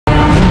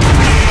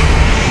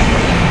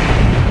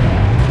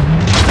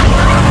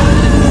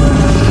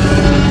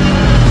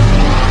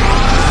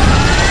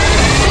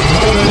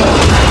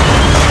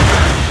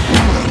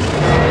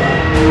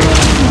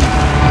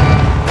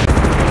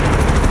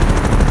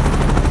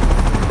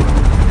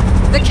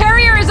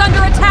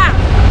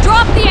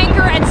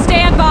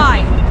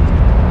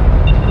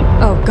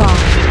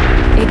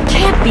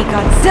be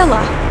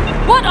Godzilla.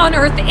 What on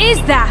earth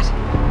is that?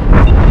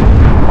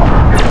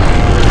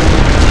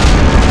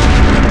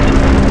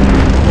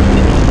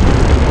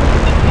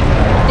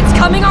 It's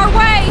coming our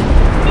way!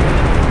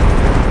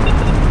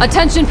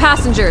 Attention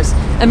passengers.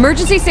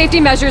 Emergency safety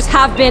measures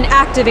have been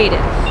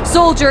activated.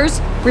 Soldiers,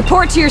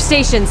 report to your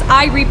stations.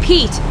 I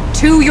repeat,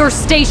 to your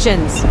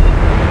stations.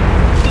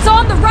 It's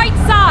on the right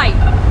side!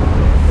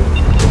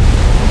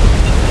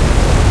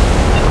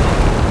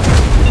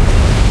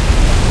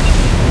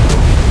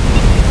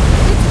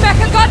 It's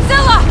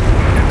Mechagodzilla!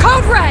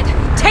 Code Red!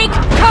 Take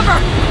cover!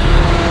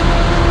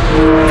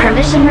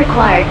 Permission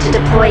required to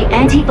deploy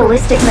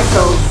anti-ballistic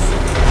missiles.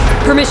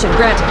 Permission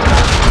granted.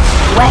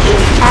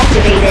 Weapons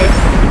activated.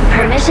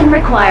 Permission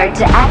required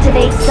to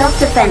activate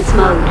self-defense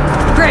mode.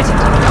 Granted.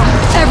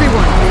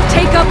 Everyone,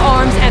 take up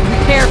arms and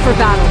prepare for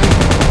battle.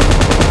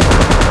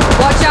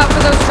 Watch out for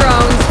those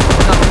drones.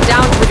 Knock them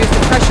down to reduce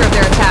the pressure of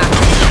their attack.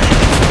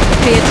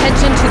 Pay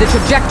attention to the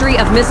trajectory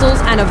of missiles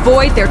and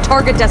avoid their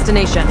target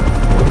destination.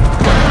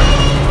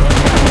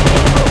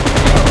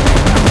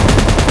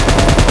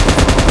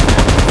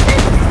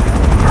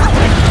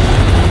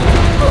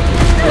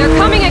 They're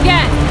coming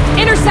again!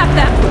 Intercept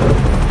them!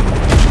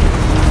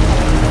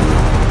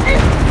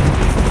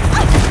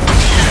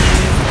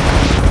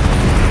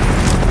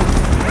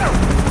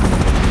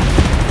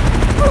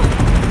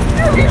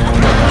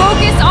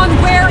 Focus on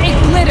where it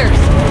glitters.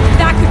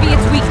 That could be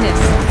its weakness.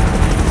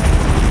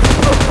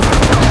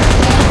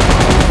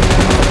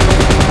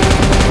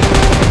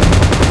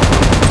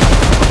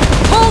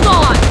 Hold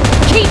on!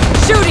 Keep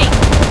shooting!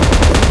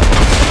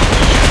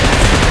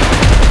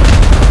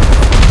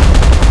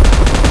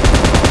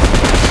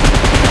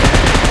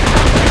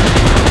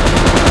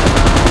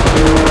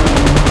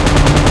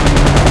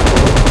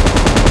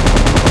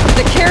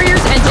 The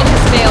carrier's engine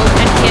has failed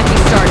and can't be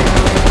started.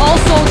 All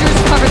soldiers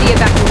cover the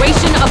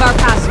evacuation of our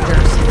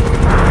passengers.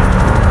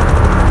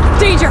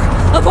 Danger!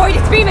 Avoid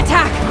its beam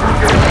attack!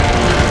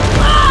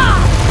 Ah!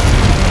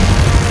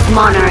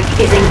 Monarch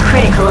is in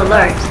critical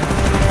alert.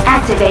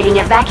 Activating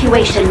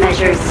evacuation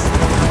measures.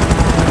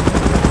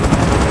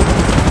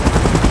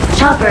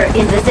 Chopper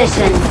in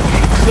position.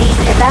 Please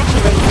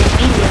evacuate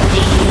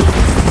immediately.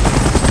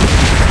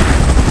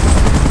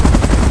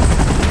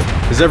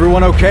 Is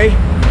everyone okay?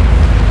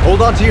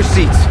 Hold on to your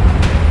seats.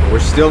 We're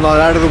still not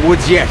out of the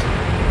woods yet.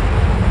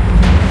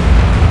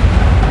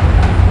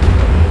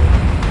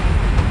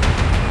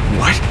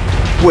 What?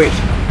 Wait.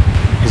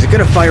 Is it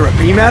gonna fire a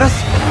beam at us?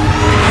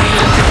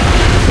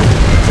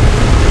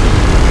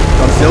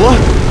 Godzilla?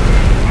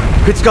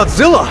 It's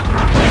Godzilla!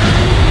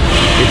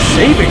 It's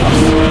saving us!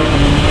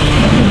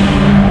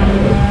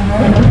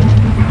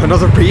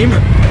 Another beam?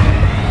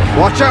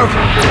 Watch out!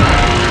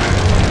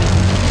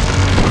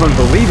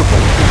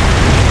 Unbelievable!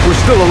 We're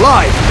still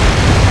alive!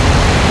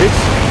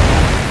 It's...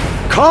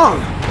 Kong!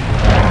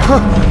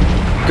 Huh.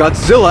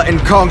 Godzilla and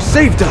Kong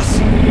saved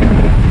us!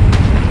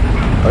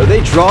 Are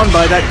they drawn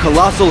by that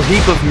colossal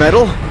heap of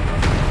metal?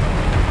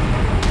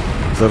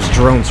 Those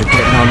drones are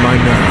getting on my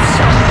nerves.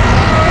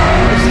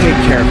 Let's take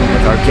care of them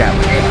with our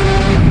Gatling gun.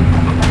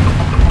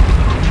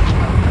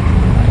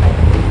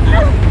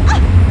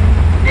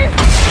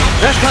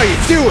 That's how you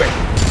do it!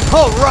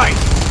 All right!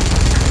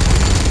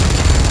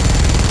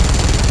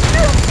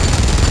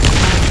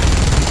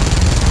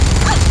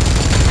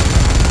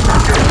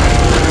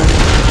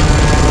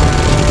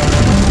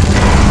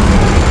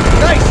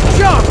 Nice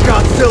job,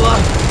 Godzilla!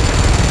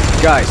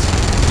 Guys,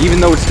 even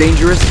though it's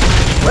dangerous,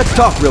 let's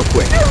talk real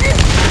quick.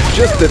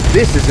 Just that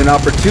this is an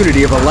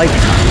opportunity of a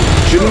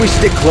lifetime. Shouldn't we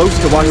stick close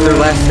to watch their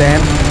last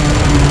stand?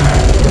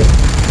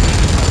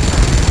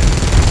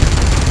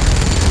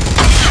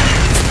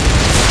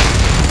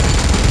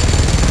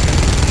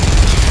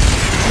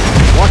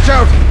 Watch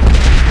out!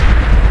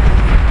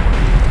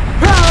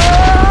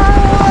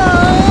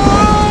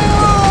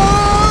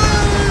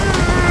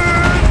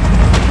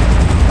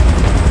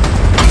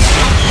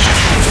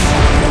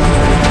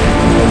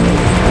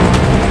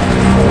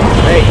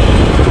 Hey,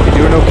 you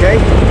doing okay?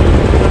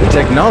 The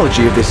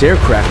technology of this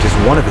aircraft is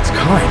one of its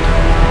kind.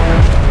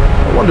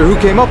 I wonder who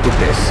came up with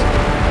this.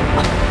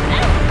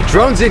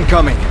 Drones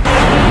incoming!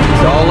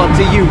 It's all up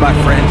to you, my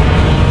friend.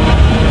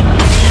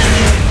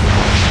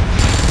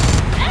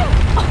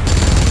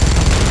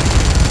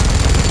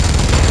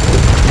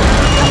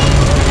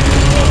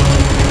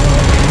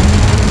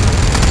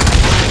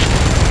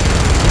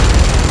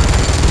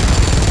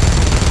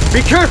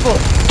 Be careful!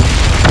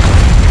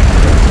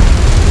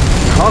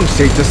 Kong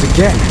saved us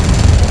again.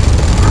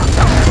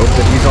 Hope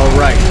that he's all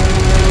right.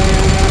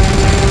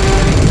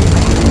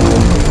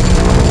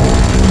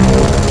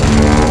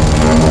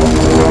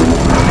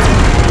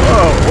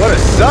 Whoa, what a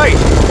sight!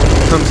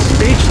 I'm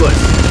speechless.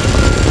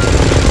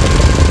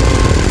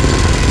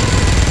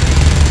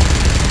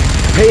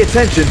 Pay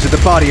attention to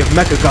the body of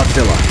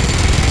Mechagodzilla.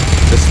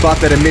 The spot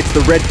that emits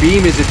the red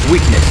beam is its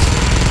weakness.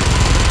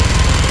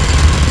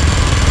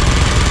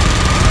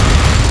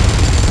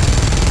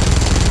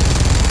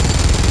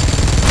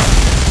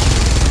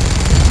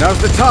 Now's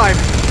the time!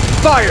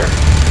 Fire!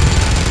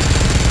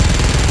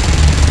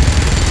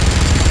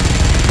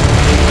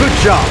 Good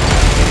job.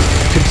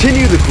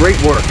 Continue the great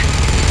work.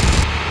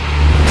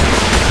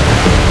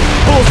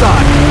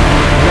 Bullseye!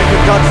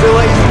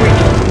 Mechagodzilla is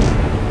weak.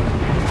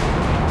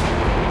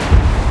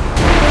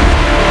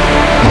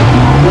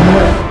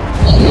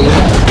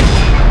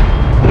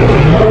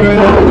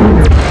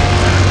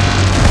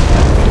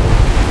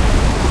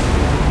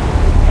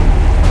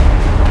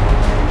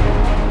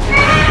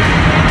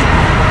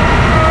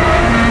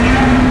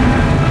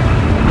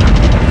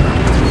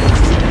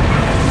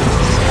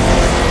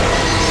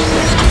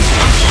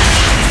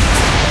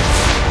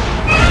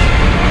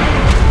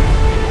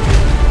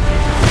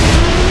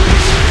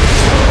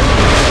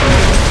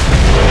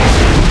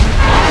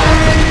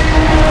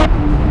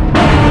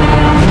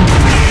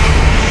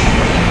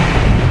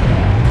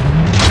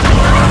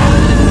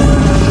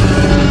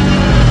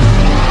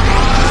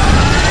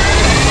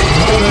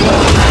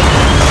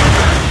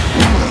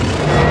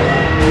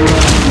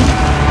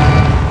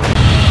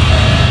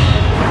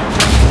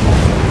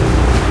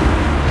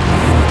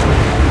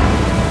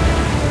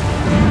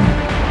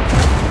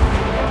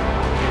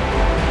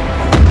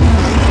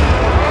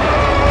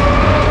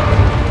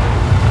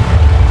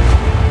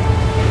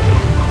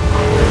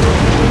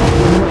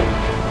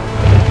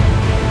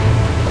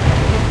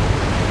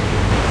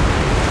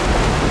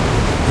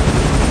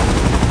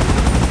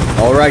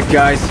 Alright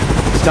guys,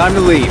 it's time to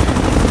leave.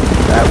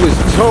 That was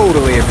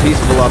totally a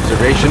peaceful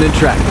observation and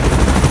tracking.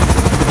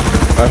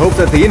 I hope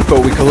that the info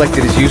we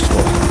collected is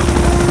useful.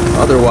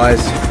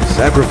 Otherwise,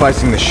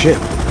 sacrificing the ship.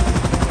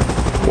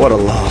 What a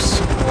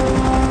loss.